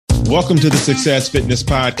Welcome to the Success Fitness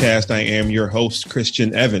Podcast. I am your host,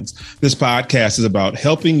 Christian Evans. This podcast is about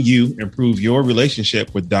helping you improve your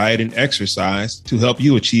relationship with diet and exercise to help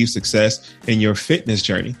you achieve success in your fitness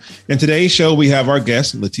journey. In today's show, we have our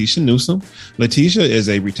guest, Letesha Newsom. Letesha is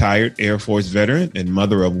a retired Air Force veteran and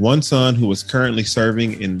mother of one son who is currently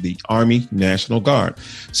serving in the Army National Guard.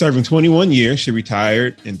 Serving 21 years, she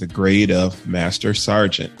retired in the grade of Master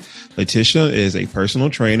Sergeant. Letesha is a personal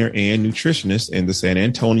trainer and nutritionist in the San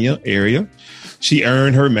Antonio area. She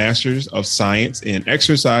earned her Master's of Science in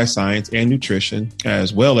Exercise Science and Nutrition,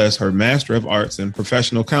 as well as her Master of Arts in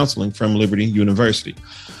Professional Counseling from Liberty University.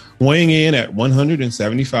 Weighing in at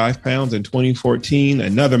 175 pounds in 2014,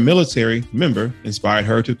 another military member inspired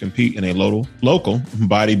her to compete in a local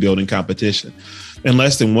bodybuilding competition. In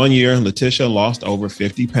less than 1 year, Letesha lost over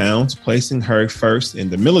 50 pounds, placing her first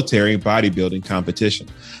in the military bodybuilding competition.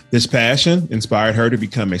 This passion inspired her to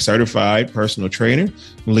become a certified personal trainer,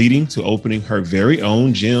 leading to opening her very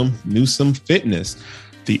own gym, Newsom Fitness,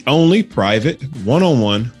 the only private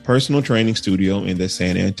one-on-one personal training studio in the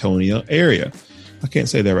San Antonio area. I can't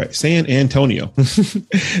say that right. San Antonio.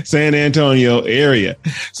 San Antonio area.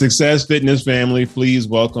 Success Fitness family, please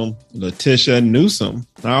welcome Letesha Newsom.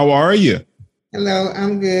 How are you? Hello,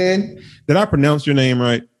 I'm good. Did I pronounce your name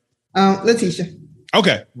right? Letesha.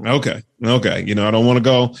 Okay. You know, I don't want to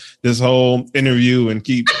go this whole interview and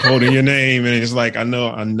keep quoting your name. And it's like, I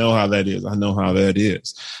know how that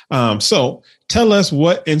is. So tell us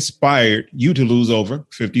what inspired you to lose over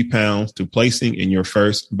 50 pounds to placing in your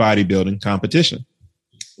first bodybuilding competition.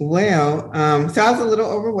 Well, so I was a little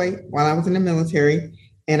overweight while I was in the military,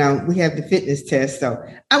 and we have the fitness test. So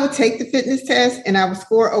I would take the fitness test and I would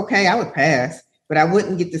score okay. I would pass, but I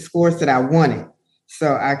wouldn't get the scores that I wanted.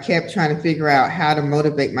 So I kept trying to figure out how to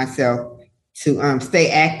motivate myself to stay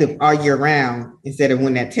active all year round instead of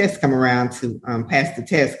when that test come around to pass the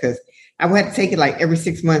test, because I would have to take it like every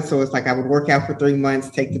 6 months. So it's like I would work out for 3 months,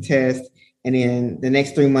 take the test, and then the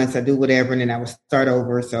next 3 months I do whatever, and then I would start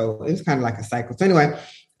over. So it was kind of like a cycle. So anyway,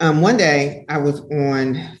 one day I was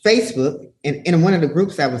on Facebook, and in one of the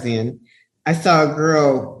groups I was in, I saw a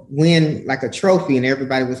girl win like a trophy and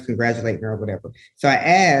everybody was congratulating her or whatever. So I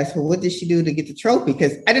asked, well, what did she do to get the trophy?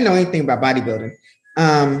 Because I didn't know anything about bodybuilding.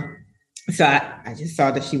 So I just saw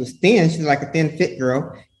that she was thin. She's like a thin, fit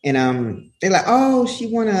girl. And they're like, oh, she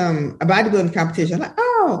won a bodybuilding competition. I'm like,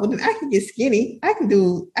 oh, well, then I can get skinny. I can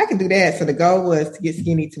do that. So the goal was to get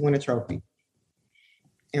skinny to win a trophy.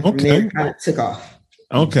 And from there, it kind of took off.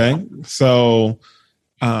 Okay. So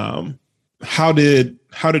how did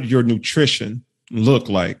your nutrition look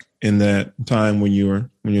like in that time when you're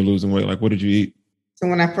losing weight? Like, what did you eat? So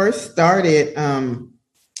when I first started,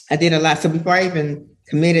 I did a lot. So before I even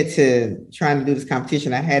committed to trying to do this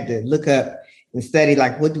competition, I had to look up and study,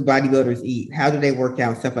 like, what do bodybuilders eat? How do they work out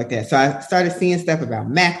and stuff like that? So I started seeing stuff about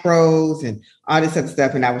macros and all this other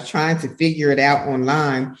stuff. And I was trying to figure it out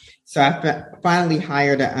online. So I finally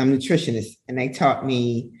hired a nutritionist, and they taught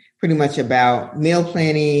me pretty much about meal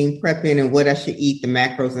planning, prepping, and what I should eat, the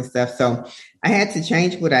macros and stuff. So I had to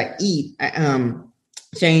change what I eat. I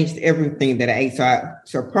changed everything that I ate.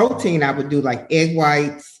 So protein, I would do like egg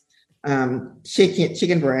whites,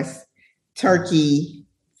 chicken breast, turkey,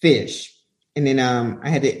 fish. And then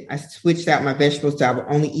I switched out my vegetables, so I would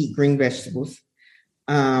only eat green vegetables.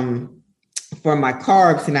 For my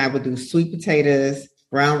carbs, and I would do sweet potatoes,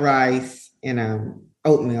 brown rice, and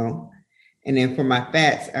oatmeal. And then for my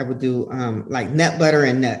fats, I would do like nut butter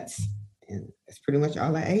and nuts. And that's pretty much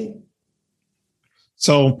all I ate.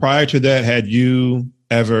 So prior to that, had you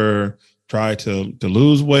ever tried to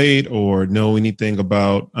lose weight or know anything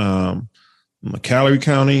about calorie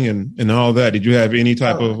counting and all that? Did you have any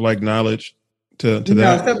type of like knowledge to that?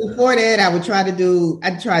 No, so before that, I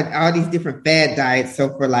tried all these different fad diets. So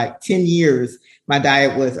for like 10 years, my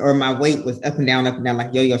weight was up and down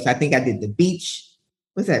like yo-yo. So I think I did the beach.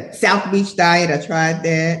 What's that? South Beach diet. I tried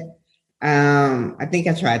that. I think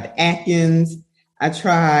I tried the Atkins. I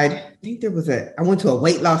went to a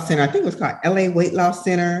weight loss center. I think it was called LA Weight Loss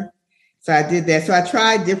Center. So I did that. So I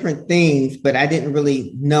tried different things, but I didn't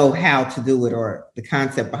really know how to do it or the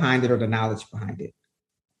concept behind it or the knowledge behind it.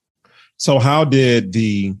 So how did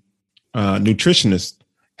the nutritionist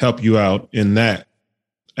help you out in that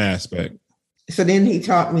aspect? So then he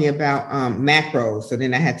taught me about macros. So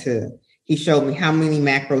then he showed me how many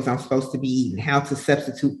macros I'm supposed to be eating, how to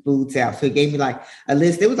substitute foods out. So he gave me like a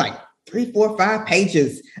list. It was like 3, 4, 5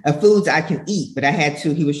 pages of foods I can eat, but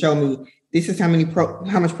he was showing me, this is how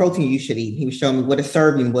much protein you should eat. He was showing me what a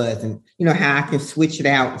serving was and, how I can switch it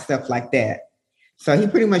out and stuff like that. So he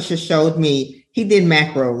pretty much just showed me, he did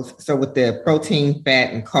macros. So with the protein,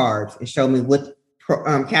 fat, and carbs, it showed me what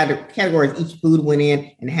categories each food went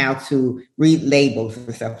in and how to read labels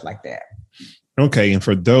and stuff like that. Okay. And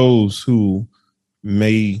for those who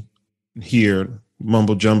may hear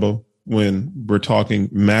mumbo jumbo when we're talking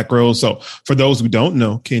macros. So for those who don't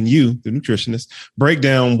know, can you, the nutritionist, break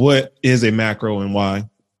down what is a macro and why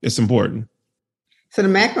it's important? So the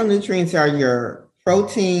macronutrients are your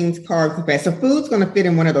proteins, carbs, and fat. So food's going to fit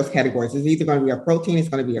in one of those categories. It's either going to be a protein, it's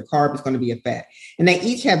going to be a carb, it's going to be a fat. And they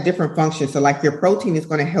each have different functions. So like your protein is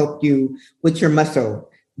going to help you with your muscle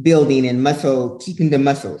building and keeping the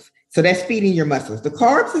muscles. So that's feeding your muscles. The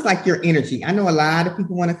carbs is like your energy. I know a lot of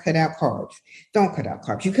people want to cut out carbs. Don't cut out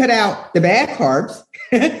carbs. You cut out the bad carbs.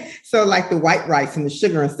 So like the white rice and the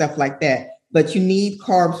sugar and stuff like that. But you need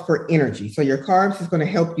carbs for energy. So your carbs is going to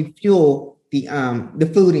help you fuel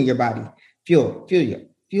the food in your body. Fuel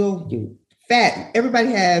you. Fat.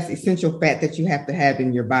 Everybody has essential fat that you have to have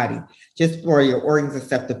in your body just for your organs and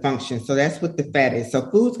stuff to function. So that's what the fat is. So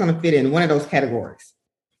food's going to fit in one of those categories.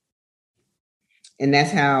 And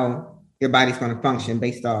that's how your body's going to function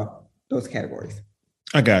based off those categories.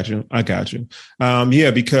 I got you.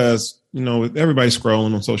 Yeah, because, everybody's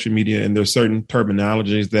scrolling on social media and there's certain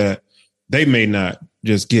terminologies that they may not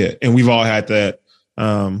just get. And we've all had that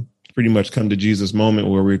pretty much come to Jesus moment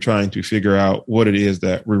where we're trying to figure out what it is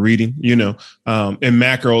that we're reading, and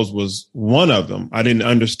macros was one of them. I didn't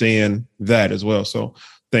understand that as well. So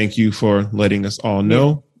thank you for letting us all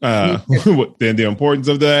know the importance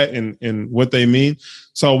of that and what they mean.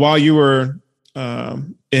 So while you were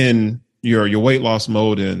in your weight loss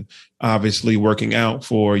mode and obviously working out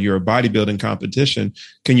for your bodybuilding competition,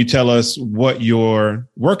 can you tell us what your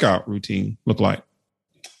workout routine looked like?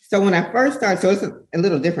 So when I first started, so it's a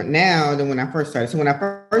little different now than when I first started. So when I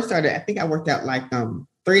first started, I think I worked out like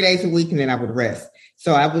 3 days a week and then I would rest.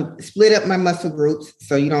 So I would split up my muscle groups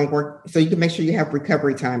so you don't work, so you can make sure you have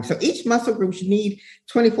recovery time. So each muscle group you need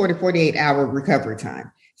 24 to 48 hour recovery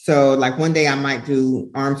time. So like one day I might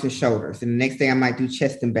do arms and shoulders, and the next day I might do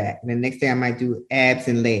chest and back, and the next day I might do abs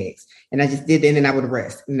and legs. And I just did that, and then I would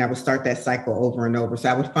rest, and I would start that cycle over and over. So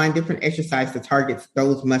I would find different exercises to target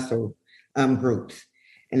those muscle groups.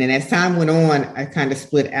 And then as time went on, I kind of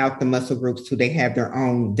split out the muscle groups so they have their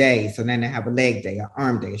own day. So then I have a leg day, an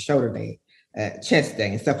arm day, a shoulder day, chest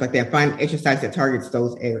day, and stuff like that. Find exercise that targets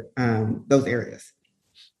those areas.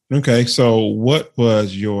 Okay, so what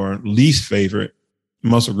was your least favorite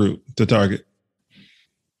muscle group to target?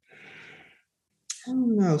 I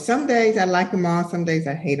don't know. Some days I like them all. Some days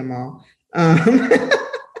I hate them all. I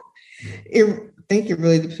think it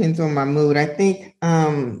really depends on my mood. I think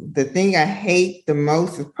the thing I hate the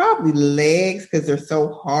most is probably legs because they're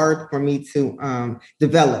so hard for me to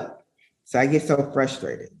develop. So I get so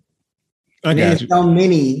frustrated. There's so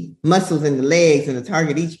many muscles in the legs and to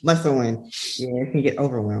target each muscle, and it can get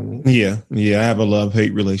overwhelming. Yeah. I have a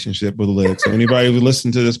love-hate relationship with legs. So anybody who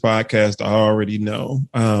listens to this podcast, I already know.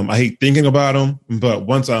 I hate thinking about them, but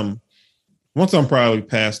once I'm probably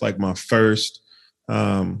past like my first,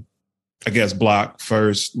 block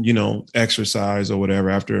first, exercise or whatever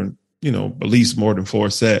after, at least more than 4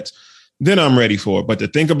 sets, then I'm ready for it. But to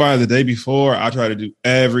think about it the day before, I try to do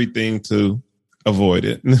everything to avoid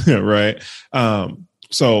it. Right.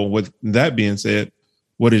 So with that being said,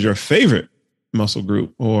 what is your favorite muscle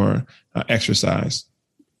group or exercise?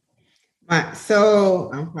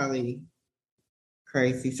 So I'm probably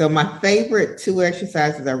crazy. So my favorite 2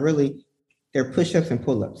 exercises are they're push-ups and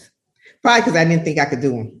pull-ups. Probably because I didn't think I could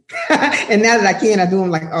do them. And now that I can, I do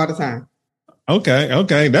them like all the time.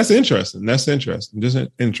 Okay. That's interesting. Just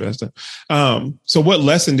interesting. So what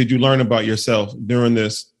lesson did you learn about yourself during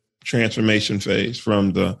this transformation phase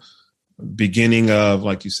from the beginning of,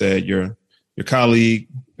 like you said, your colleague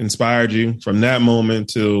inspired you from that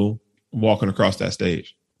moment to walking across that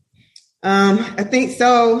stage? I think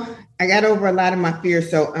so. I got over a lot of my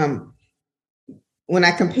fears. So when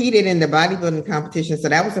I competed in the bodybuilding competition, so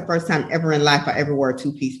that was the first time ever in life I ever wore a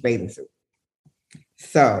 2-piece bathing suit.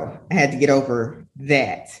 So I had to get over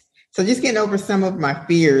that. So just getting over some of my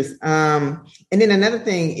fears. And then another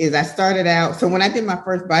thing is I started out. So when I did my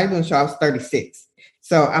first bodybuilding show, I was 36.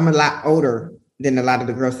 So I'm a lot older than a lot of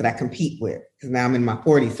the girls that I compete with, because now I'm in my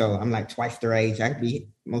 40s. So I'm like twice their age. I could be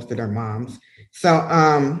most of their moms. So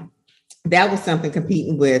that was something,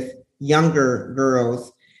 competing with younger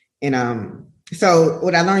girls. And so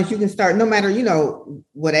what I learned is you can start, no matter,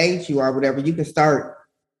 what age you are, whatever, you can start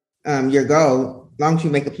your goal as long as you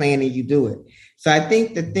make a plan and you do it. So I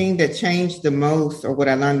think the thing that changed the most, or what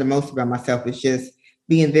I learned the most about myself, is just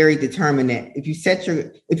being very determined that if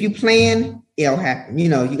you plan, it'll happen.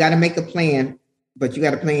 You got to make a plan, but you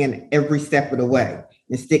got to plan every step of the way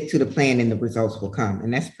and stick to the plan, and the results will come.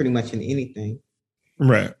 And that's pretty much in anything.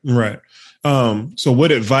 Right. So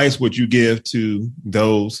what advice would you give to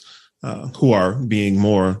those who are being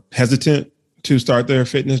more hesitant to start their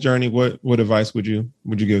fitness journey? What advice would you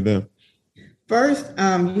give them? First,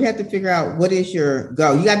 you have to figure out what is your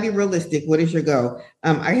goal. You got to be realistic. What is your goal?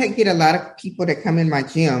 I get a lot of people that come in my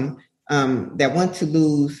gym that want to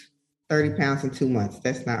lose 30 pounds in 2 months.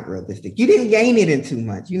 That's not realistic. You didn't gain it in 2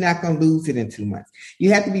 months. You're not going to lose it in 2 months.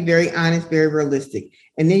 You have to be very honest, very realistic.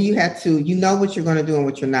 And then you have to, what you're going to do and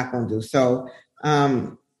what you're not going to do. So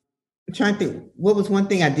I'm trying to think, what was one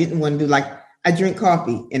thing I didn't want to do? Like I drink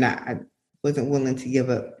coffee and I wasn't willing to give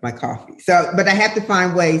up my coffee. So, but I have to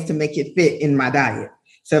find ways to make it fit in my diet.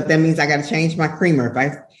 So if that means I got to change my creamer,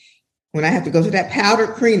 when I have to go to that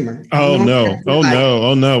powdered creamer. Oh no.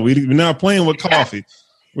 We're not playing with coffee.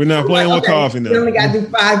 We're not playing with coffee now. You only got to do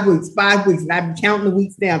 5 weeks, and I've been counting the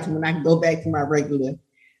weeks down to when I can go back to my regular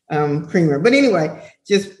creamer. But anyway,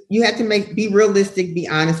 just you have to be realistic, be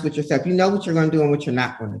honest with yourself. You know what you're going to do and what you're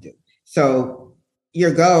not going to do. So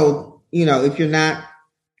your goal, if you're not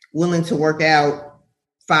willing to work out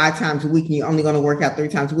 5 times a week and you're only going to work out 3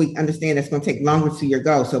 times a week, understand that's going to take longer to your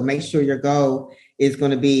goal. So make sure your goal is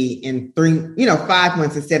going to be in 5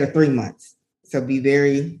 months instead of 3 months. So be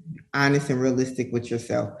very honest and realistic with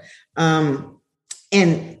yourself.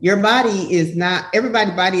 And your body is not,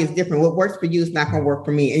 everybody's body is different. What works for you is not going to work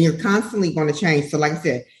for me. And you're constantly going to change. So like I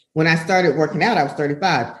said, when I started working out, I was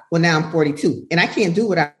 35. Well, now I'm 42 and I can't do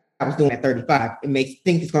what I was doing at 35. It makes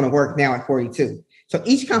think it's going to work now at 42. So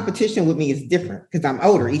each competition with me is different because I'm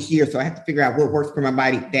older each year. So I have to figure out what works for my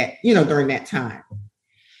body that, during that time.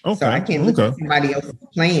 Okay. So I can't look at somebody else's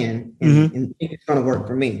plan and think it's going to work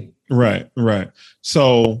for me. Right.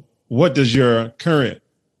 So what does your current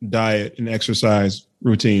diet and exercise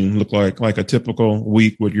routine look like a typical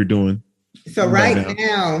week, what you're doing? So right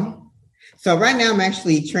now I'm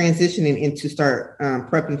actually transitioning into start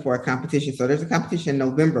prepping for a competition. So there's a competition in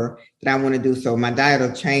November that I want to do. So my diet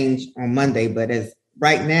will change on Monday, but as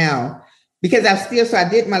right now, because I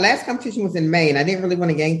did my last competition was in May and I didn't really want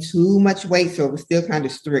to gain too much weight. So it was still kind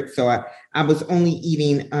of strict. So I was only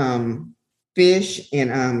eating fish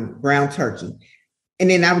and ground turkey. And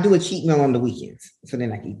then I would do a cheat meal on the weekends. So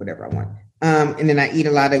then I can eat whatever I want. And then I eat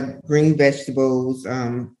a lot of green vegetables.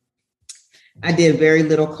 I did very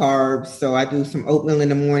little carbs. So I do some oatmeal in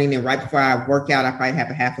the morning. And right before I work out, I probably have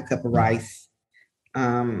a half a cup of rice.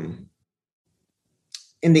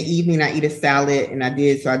 In the evening, I eat a salad. And I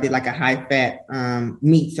did like a high fat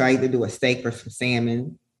meat. So I either do a steak or some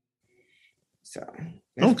salmon. So.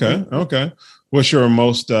 Okay. What's your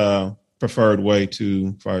most preferred way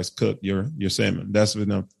to, as far as cook your salmon? That's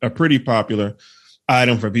been a pretty popular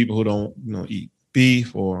item for people who don't eat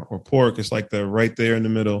beef or pork. It's like they're right there in the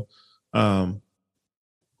middle. So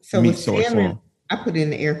with salmon, I put it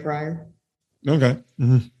in the air fryer. Okay.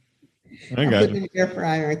 Mm-hmm. I put it in the air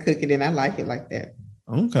fryer and cook it, and I like it like that.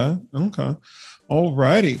 Okay. All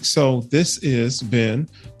righty. So this has been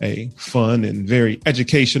a fun and very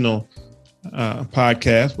educational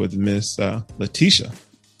podcast with Miss Letesha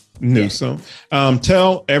Newsom.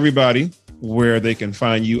 Tell everybody where they can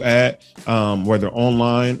find you at, whether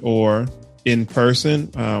online or in person,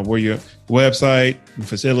 where your website and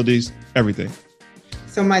facilities, everything.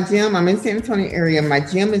 So my gym, I'm in San Antonio area. My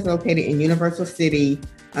gym is located in Universal City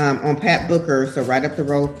on Pat Booker, so right up the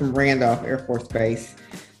road from Randolph Air Force Base.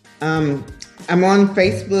 I'm on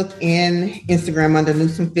Facebook and Instagram under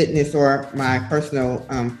Newsom Fitness, or my personal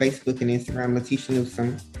Facebook and Instagram, Letesha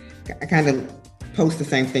Newsom. I kind of post the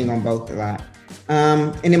same thing on both a lot.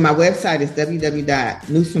 And then my website is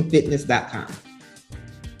www.newsomfitness.com.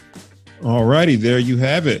 All righty, there you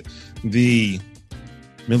have it. The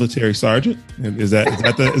military sergeant. Is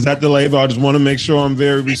that the label? I just want to make sure I'm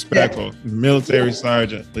very respectful. Military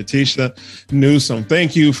Sergeant Letesha Newsom.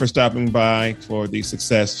 Thank you for stopping by for the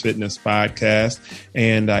Success Fitness Podcast.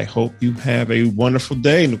 And I hope you have a wonderful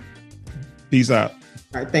day. Peace out.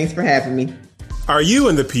 All right. Thanks for having me. Are you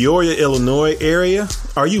in the Peoria, Illinois area?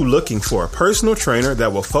 Are you looking for a personal trainer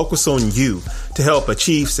that will focus on you to help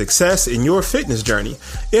achieve success in your fitness journey?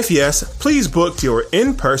 If yes, please book your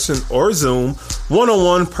in-person or Zoom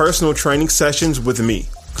one-on-one personal training sessions with me,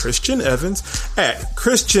 Christian Evans, at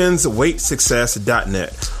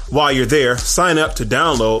christiansweightsuccess.net. While you're there, sign up to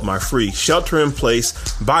download my free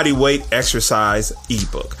Shelter-in-Place Body Weight Exercise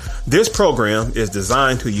ebook. This program is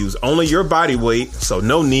designed to use only your body weight, so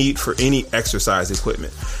no need for any exercise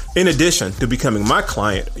equipment. In addition to becoming my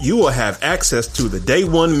client, you will have access to the Day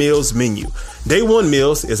One Meals menu. Day One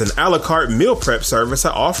Meals is an a la carte meal prep service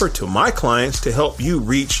I offer to my clients to help you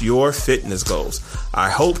reach your fitness goals.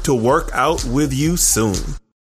 I hope to work out with you soon.